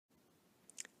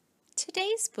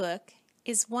Today's book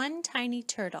is One Tiny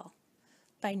Turtle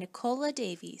by Nicola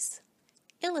Davies,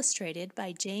 illustrated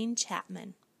by Jane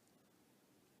Chapman.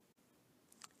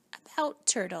 About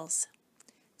turtles.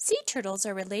 Sea turtles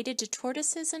are related to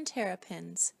tortoises and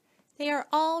terrapins. They are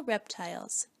all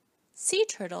reptiles. Sea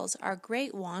turtles are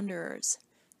great wanderers,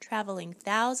 traveling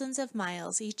thousands of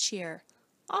miles each year,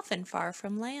 often far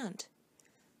from land.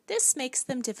 This makes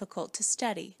them difficult to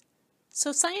study,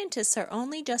 so scientists are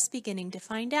only just beginning to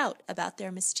find out about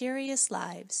their mysterious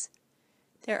lives.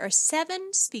 There are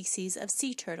 7 species of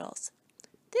sea turtles.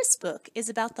 This book is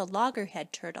about the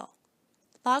loggerhead turtle.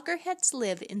 Loggerheads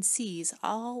live in seas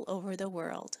all over the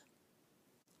world.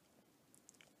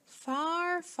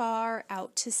 Far, far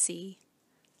out to sea,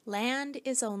 land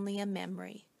is only a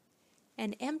memory.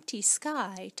 An empty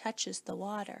sky touches the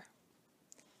water.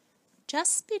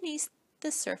 Just beneath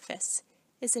the surface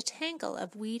is a tangle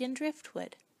of weed and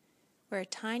driftwood, where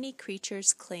tiny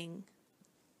creatures cling.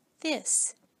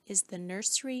 This is the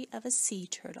nursery of a sea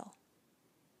turtle.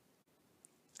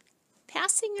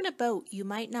 Passing in a boat, you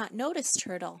might not notice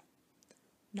Turtle.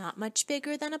 Not much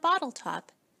bigger than a bottle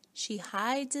top, she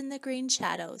hides in the green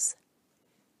shadows.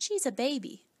 She's a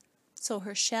baby, so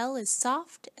her shell is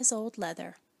soft as old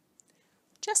leather.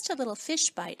 Just a little fish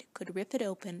bite could rip it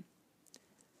open.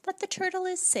 But the turtle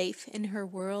is safe in her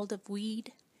world of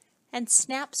weed and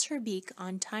snaps her beak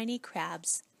on tiny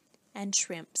crabs and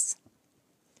shrimps.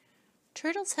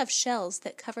 Turtles have shells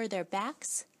that cover their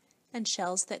backs and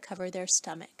shells that cover their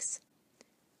stomachs.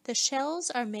 The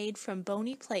shells are made from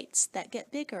bony plates that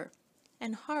get bigger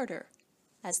and harder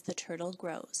as the turtle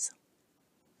grows.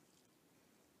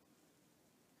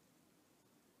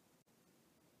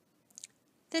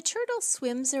 The turtle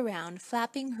swims around,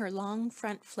 flapping her long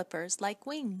front flippers like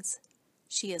wings.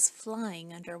 She is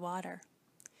flying underwater.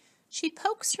 She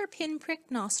pokes her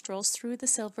pinprick nostrils through the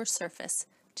silver surface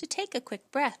to take a quick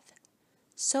breath.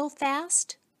 So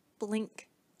fast, blink,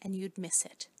 and you'd miss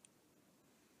it.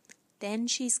 Then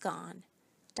she's gone,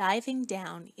 diving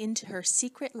down into her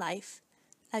secret life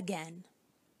again.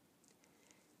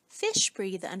 Fish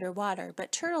breathe underwater,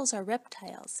 but turtles are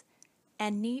reptiles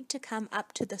and need to come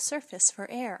up to the surface for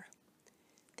air.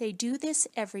 They do this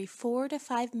every 4 to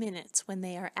 5 minutes when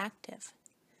they are active.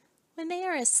 When they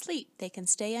are asleep, they can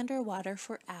stay underwater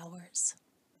for hours.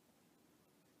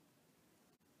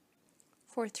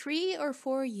 For 3 or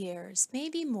 4 years,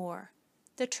 maybe more,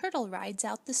 the turtle rides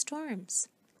out the storms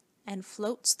and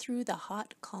floats through the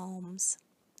hot calms.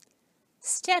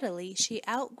 Steadily, she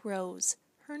outgrows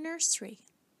her nursery.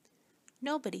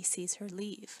 Nobody sees her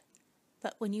leave.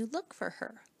 But when you look for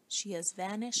her, she has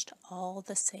vanished all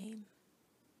the same.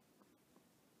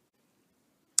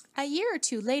 A year or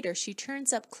 2 later, she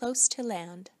turns up close to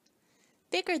land.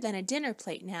 Bigger than a dinner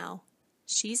plate now,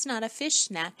 she's not a fish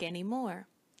snack anymore.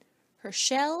 Her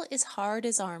shell is hard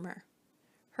as armor.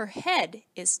 Her head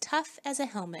is tough as a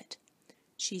helmet.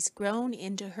 She's grown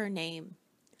into her name,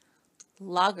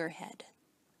 Loggerhead.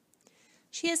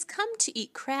 She has come to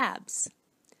eat crabs.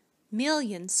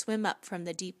 Millions swim up from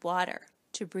the deep water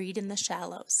to breed in the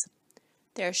shallows.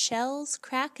 Their shells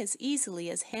crack as easily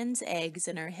as hens' eggs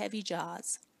in her heavy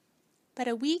jaws. But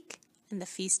a week and the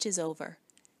feast is over,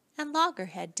 and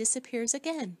Loggerhead disappears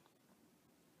again.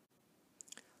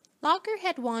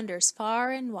 Loggerhead wanders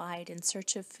far and wide in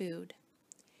search of food.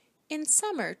 In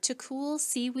summer to cool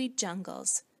seaweed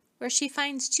jungles, where she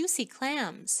finds juicy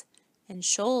clams and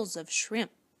shoals of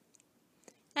shrimp.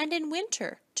 And in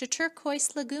winter to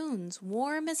turquoise lagoons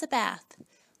warm as a bath,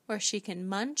 where she can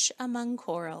munch among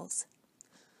corals.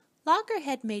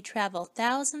 Loggerhead may travel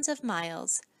thousands of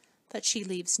miles, but she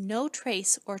leaves no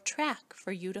trace or track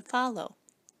for you to follow.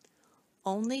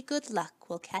 Only good luck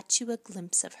will catch you a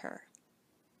glimpse of her.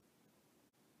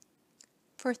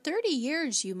 For 30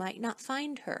 years you might not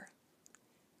find her.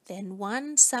 Then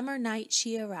one summer night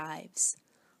she arrives,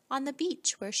 on the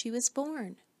beach where she was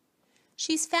born.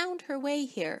 She's found her way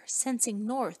here, sensing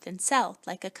north and south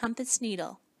like a compass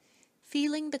needle,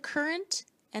 feeling the current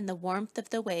and the warmth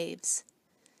of the waves.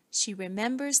 She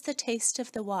remembers the taste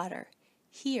of the water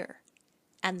here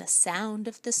and the sound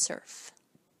of the surf.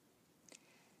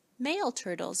 Male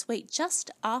turtles wait just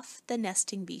off the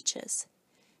nesting beaches.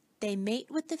 They mate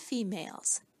with the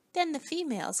females, then the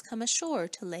females come ashore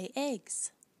to lay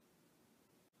eggs.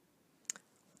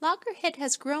 Loggerhead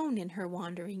has grown in her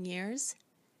wandering years.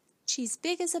 She's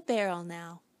big as a barrel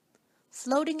now.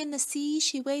 Floating in the sea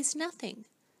she weighs nothing,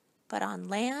 but on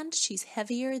land she's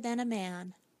heavier than a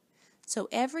man. So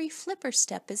every flipper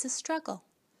step is a struggle,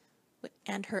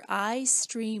 and her eyes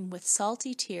stream with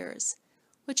salty tears,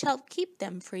 which help keep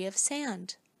them free of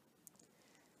sand.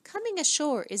 Coming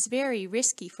ashore is very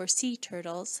risky for sea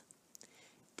turtles.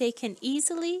 They can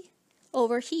easily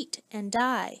overheat and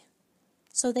die,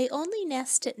 so they only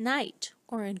nest at night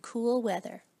or in cool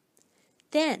weather.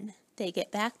 Then they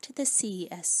get back to the sea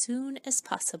as soon as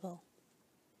possible.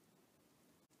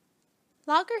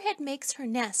 Loggerhead makes her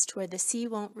nest where the sea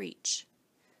won't reach.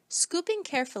 Scooping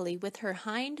carefully with her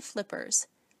hind flippers,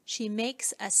 she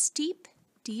makes a steep,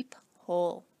 deep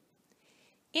hole.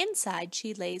 Inside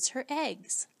she lays her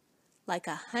eggs, like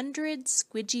 100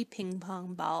 squidgy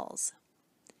ping-pong balls.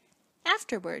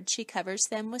 Afterward, she covers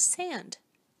them with sand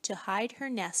to hide her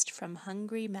nest from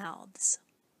hungry mouths.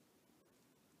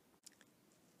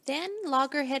 Then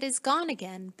Loggerhead is gone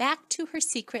again, back to her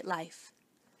secret life.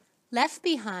 Left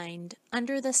behind,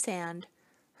 under the sand,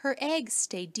 her eggs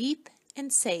stay deep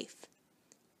and safe.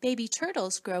 Baby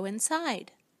turtles grow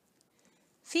inside.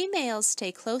 Females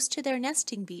stay close to their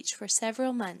nesting beach for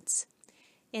several months.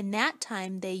 In that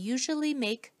time, they usually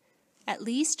make at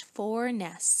least 4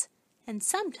 nests, and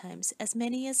sometimes as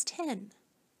many as 10.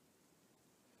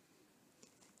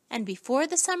 And before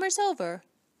the summer's over,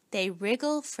 they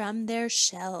wriggle from their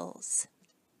shells.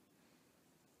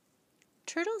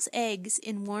 Turtles' eggs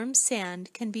in warm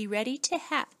sand can be ready to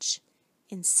hatch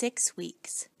in 6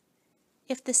 weeks.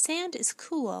 If the sand is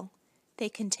cool, they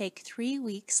can take 3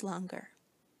 weeks longer.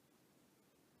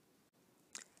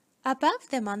 Above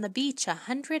them on the beach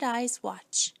 100 eyes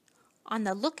watch, on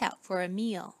the lookout for a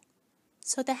meal.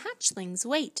 So the hatchlings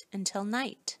wait until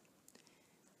night.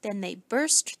 Then they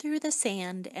burst through the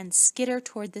sand and skitter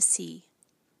toward the sea.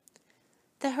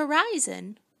 The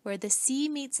horizon, where the sea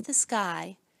meets the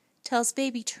sky, tells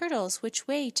baby turtles which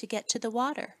way to get to the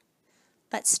water.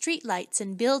 But streetlights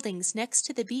and buildings next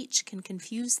to the beach can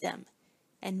confuse them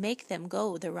and make them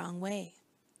go the wrong way.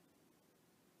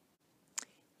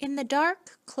 In the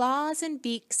dark, claws and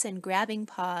beaks and grabbing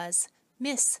paws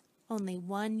miss only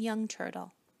one young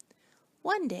turtle.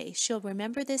 One day she'll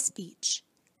remember this beach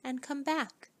and come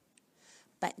back.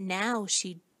 But now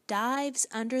she dives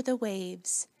under the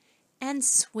waves and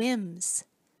swims,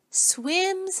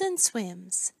 swims and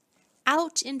swims,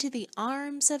 out into the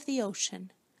arms of the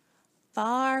ocean.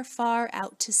 Far, far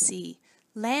out to sea,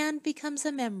 land becomes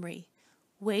a memory,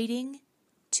 waiting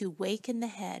to waken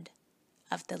the head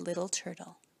of the little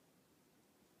turtle.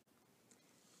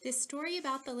 This story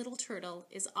about the little turtle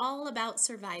is all about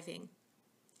surviving.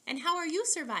 And how are you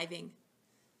surviving?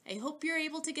 I hope you're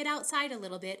able to get outside a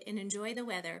little bit and enjoy the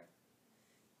weather.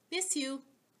 Miss you.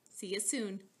 See you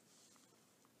soon.